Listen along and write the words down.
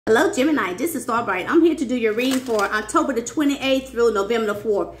Hello, Gemini. This is Starbright. I'm here to do your reading for October the 28th through November the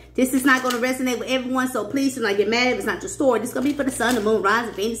 4th. This is not going to resonate with everyone, so please do not get mad if it's not your story. This is going to be for the Sun, the Moon,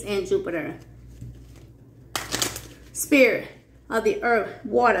 Rising, Venus, and Jupiter. Spirit of the Earth,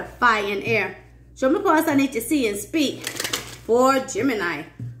 Water, Fire, and Air. Show me the cards I need to see and speak for Gemini.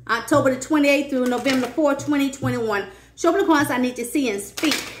 October the 28th through November the 4th, 2021. Show me the cards I need to see and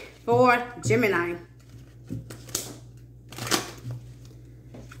speak for Gemini.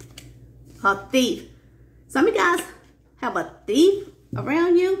 A thief. Some of you guys have a thief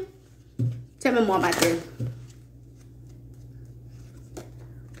around you. Tell me more about this.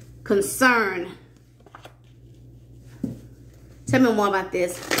 Concern. Tell me more about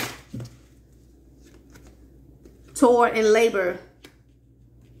this. Toil and labor.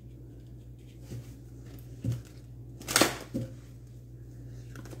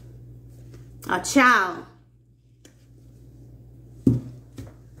 A child.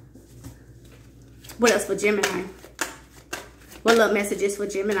 What else for Gemini? What love messages for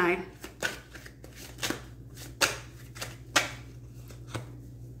Gemini?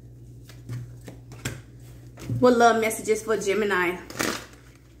 What love messages for Gemini?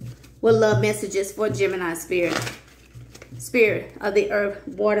 What love messages for Gemini, Spirit? Spirit of the Earth,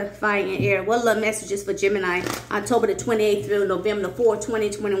 Water, Fire, and Air. What love messages for Gemini? October the 28th through November the 4th,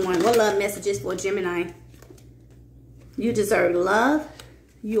 2021. What love messages for Gemini? You deserve love.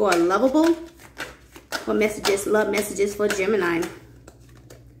 You are lovable. What messages, love messages for Gemini?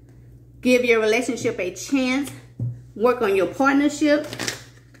 Give your relationship a chance. Work on your partnership.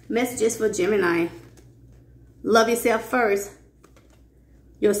 Messages for Gemini. Love yourself first.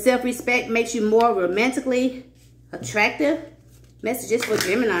 Your self-respect makes you more romantically attractive. Messages for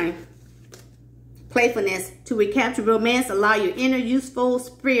Gemini. Playfulness. To recapture romance, allow your inner youthful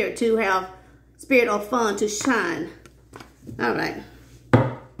spirit to have spirit of fun to shine. All right.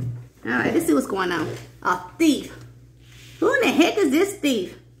 All right, let's see what's going on. A thief. Who in the heck is this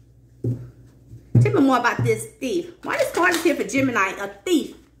thief? Tell me more about this thief. Why this card is here for Gemini? A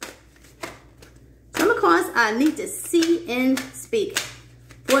thief. Some of the cards I need to see and speak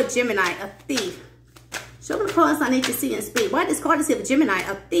for Gemini. A thief. Show me the cards I need to see and speak. Why this card is here for Gemini?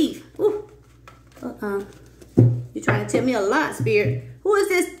 A thief. Ooh. You're trying to tell me a lot, Spirit. Who is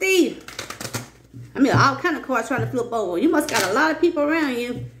this thief? I mean, all kind of cards trying to flip over. You must got a lot of people around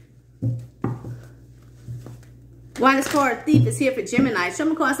you. Why this card thief is here for Gemini? Show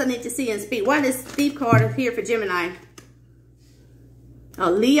me cards I need to see and speak. Why this thief card is here for Gemini? A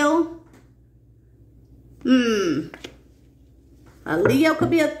Leo. A Leo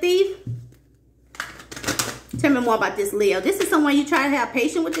could be a thief. Tell me more about this Leo. This is someone you try to have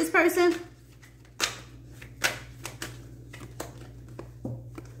patience with this person.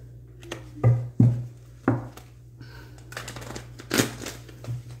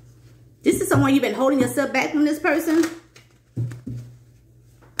 This is someone you've been holding yourself back from this person.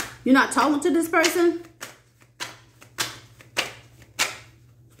 You're not talking to this person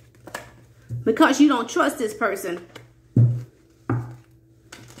because you don't trust this person.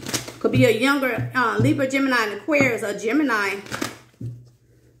 Could be a younger Libra, Gemini, and Aquarius, or Gemini.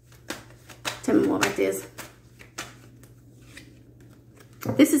 Tell me more about this.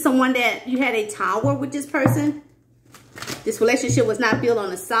 This is someone that you had a tower with this person. This relationship was not built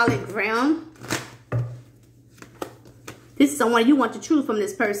on a solid ground. This is someone you want the truth from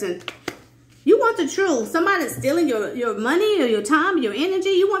this person. You want the truth. Somebody's stealing your money or your time, your energy.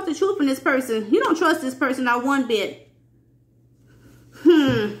 You want the truth from this person. You don't trust this person not one bit.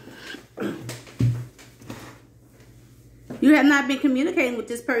 You have not been communicating with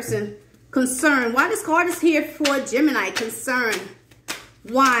this person. Concern. Why this card is here for Gemini? Concern.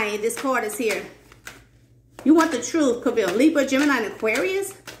 Why this card is here? You want the truth. Could be a Libra, Gemini, and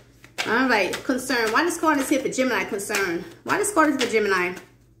Aquarius. All right. Concern. Why this card is here for Gemini? Concern. Why this card is for Gemini?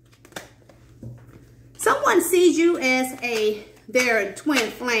 Someone sees you as their twin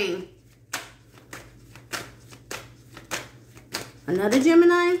flame. Another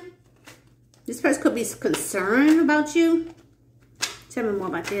Gemini. This person could be concerned about you. Tell me more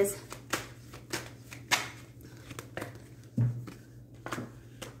about this.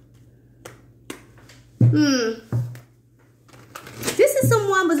 This is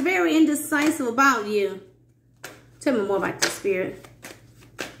someone was very indecisive about you. Tell me more about this, Spirit.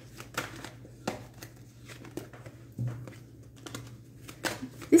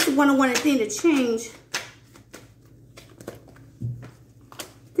 This is one who wanted thing to change.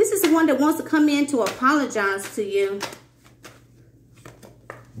 This is the one that wants to come in to apologize to you.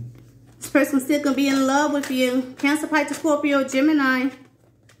 This person's still going to be in love with you. Cancer, Pisces, Scorpio, Gemini.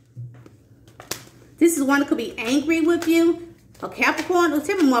 This is one that could be angry with you. A Capricorn? Well,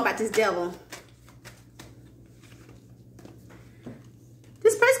 tell me more about this devil.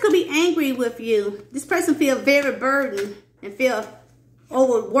 This person could be angry with you. This person feel very burdened and feel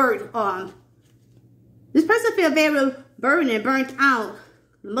overworked. This person feel very burdened and burnt out.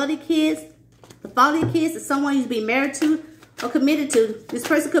 The mother kids, the father of kids, is someone you've been married to or committed to. This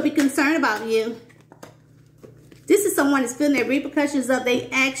person could be concerned about you. This is someone that's feeling the repercussions of their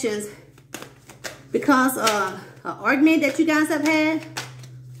actions because of an argument that you guys have had,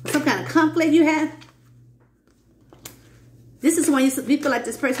 or some kind of conflict you have. This is when you feel like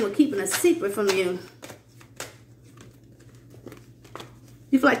this person was keeping a secret from you.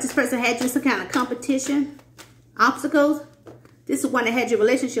 You feel like this person had you in some kind of competition, obstacles. This is one that had your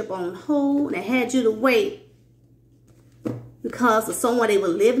relationship on hold and had you to wait because of someone they were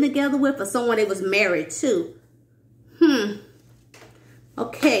living together with or someone they was married to.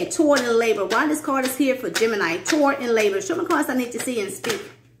 Okay, toil and labor. Why this card is here for Gemini? Toil and labor. Show me cards I need to see and speak.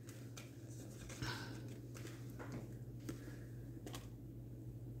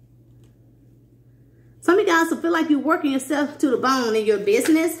 Some of you guys will feel like you're working yourself to the bone in your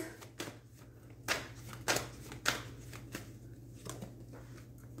business.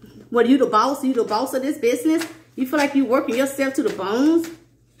 What, are you the boss? Are you the boss of this business? You feel like you're working yourself to the bones?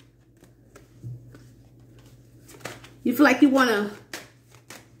 You feel like you want to...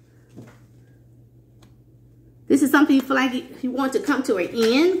 This is something you feel like you want to come to an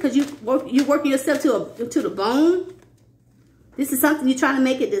end because you're working yourself to the bone. This is something you're trying to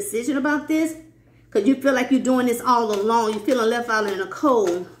make a decision about this because you feel like you're doing this all alone. You're feeling left out in the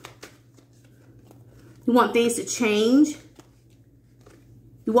cold. You want things to change.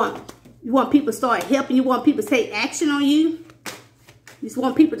 You want people to start helping. You want people to take action on you. You just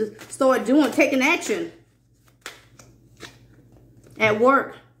want people to start taking action. At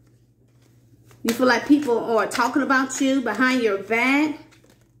work. You feel like people are talking about you behind your back.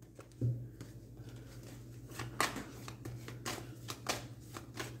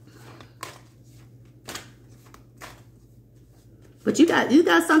 But you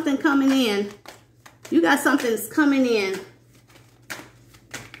got something coming in. You got something that's coming in.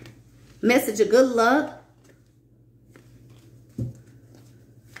 Message of good luck.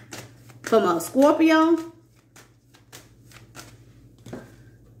 From a Scorpio.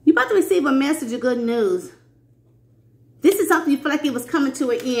 You're about to receive a message of good news. This is something you feel like it was coming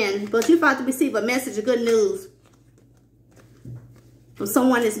to an end, but you're about to receive a message of good news from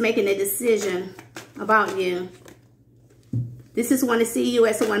someone that's making a decision about you. This is one to see you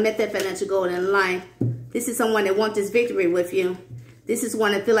as someone met that financial goal in life. This is someone that wants this victory with you. This is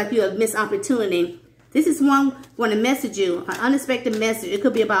one that feel like you have missed opportunity. This is one want to message you, an unexpected message. It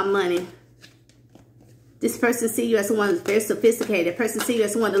could be about money. This person see you as someone that's very sophisticated. Person see you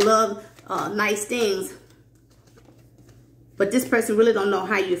as someone that love nice things. But this person really don't know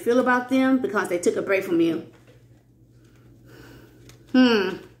how you feel about them because they took a break from you.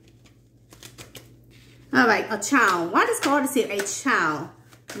 All right, a child. Why this card is here? A child.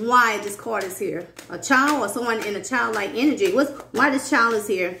 Why this card is here? A child or someone in a childlike energy. Why this child is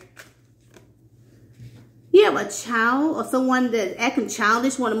here? You have a child or someone that's acting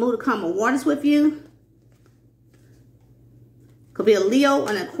childish, want to move to common waters with you. Could be a Leo,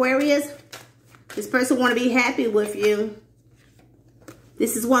 an Aquarius. This person want to be happy with you.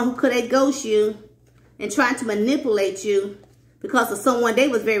 This is one who could ghost you and try to manipulate you because of someone they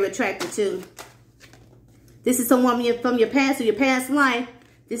was very attracted to. This is someone from your past or your past life.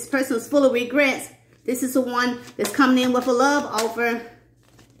 This person is full of regrets. This is the one that's coming in with a love offer.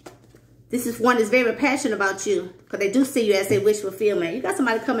 This is one that's very passionate about you because they do see you as their wish fulfillment. You got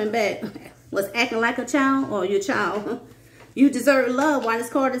somebody coming back. Was acting like a child or your child. You deserve love. Why this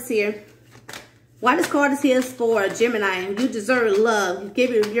card is here? Why this card is here is for Gemini. You deserve love.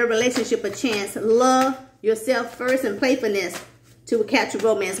 Give your relationship a chance. Love yourself first and playfulness to capture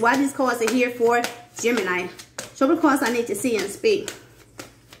romance. Why these cards are here for Gemini? Show me the cards I need to see and speak.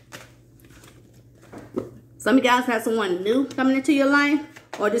 Some of you guys have someone new coming into your life,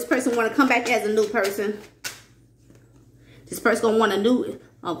 or this person want to come back as a new person. This person gonna want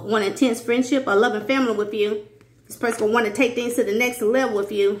an intense friendship or loving family with you. This person gonna want to take things to the next level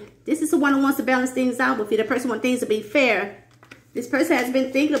with you. This is the one who wants to balance things out with you. The person wants things to be fair. This person has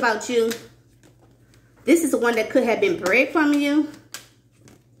been thinking about you. This is the one that could have been bred from you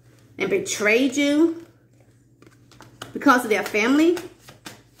and betrayed you because of their family.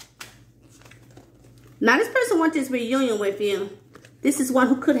 Now this person wants this reunion with you. This is one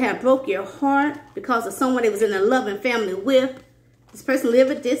who could have broke your heart because of someone that was in a loving family with. This person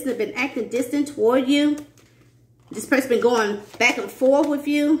lived a distance, been acting distant toward you. This person been going back and forth with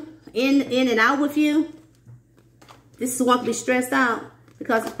you, in and out with you. This is one to be stressed out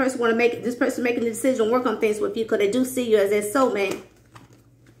because this person making the decision to work on things with you because they do see you as their soulmate.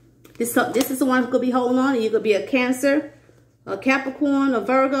 This is the one who could be holding on, and you could be a Cancer, a Capricorn, a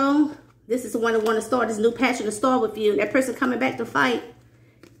Virgo. This is the one that want to start this new passion to start with you. That person coming back to fight.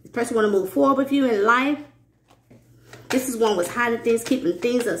 This person want to move forward with you in life. This is one was hiding things, keeping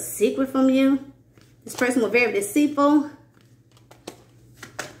things a secret from you. This person was very deceitful.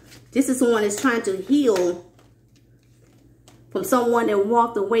 This is someone that's trying to heal from someone that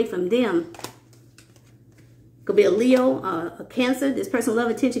walked away from them. Could be a Leo, a Cancer. This person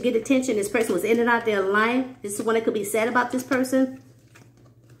love attention, get attention. This person was in and out their life. This is one that could be sad about this person.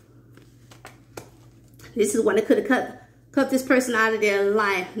 This is one that could have cut this person out of their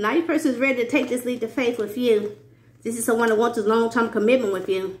life. Now your person is ready to take this leap of faith with you. This is someone that wants a long-term commitment with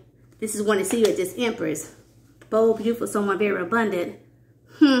you. This is one to see you as this Empress. Bold, beautiful, someone very abundant.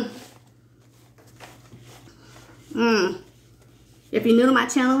 If you're new to my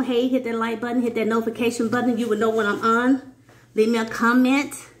channel, hey, hit that like button, hit that notification button. You will know when I'm on. Leave me a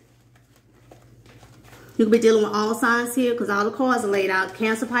comment. You can be dealing with all signs here because all the cards are laid out.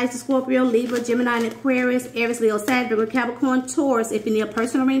 Cancer, Pisces, Scorpio, Libra, Gemini, and Aquarius, Aries, Leo, Sagittarius, Capricorn, Taurus. If you need a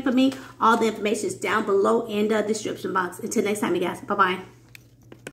personal reading for me, all the information is down below in the description box. Until next time, you guys. Bye-bye.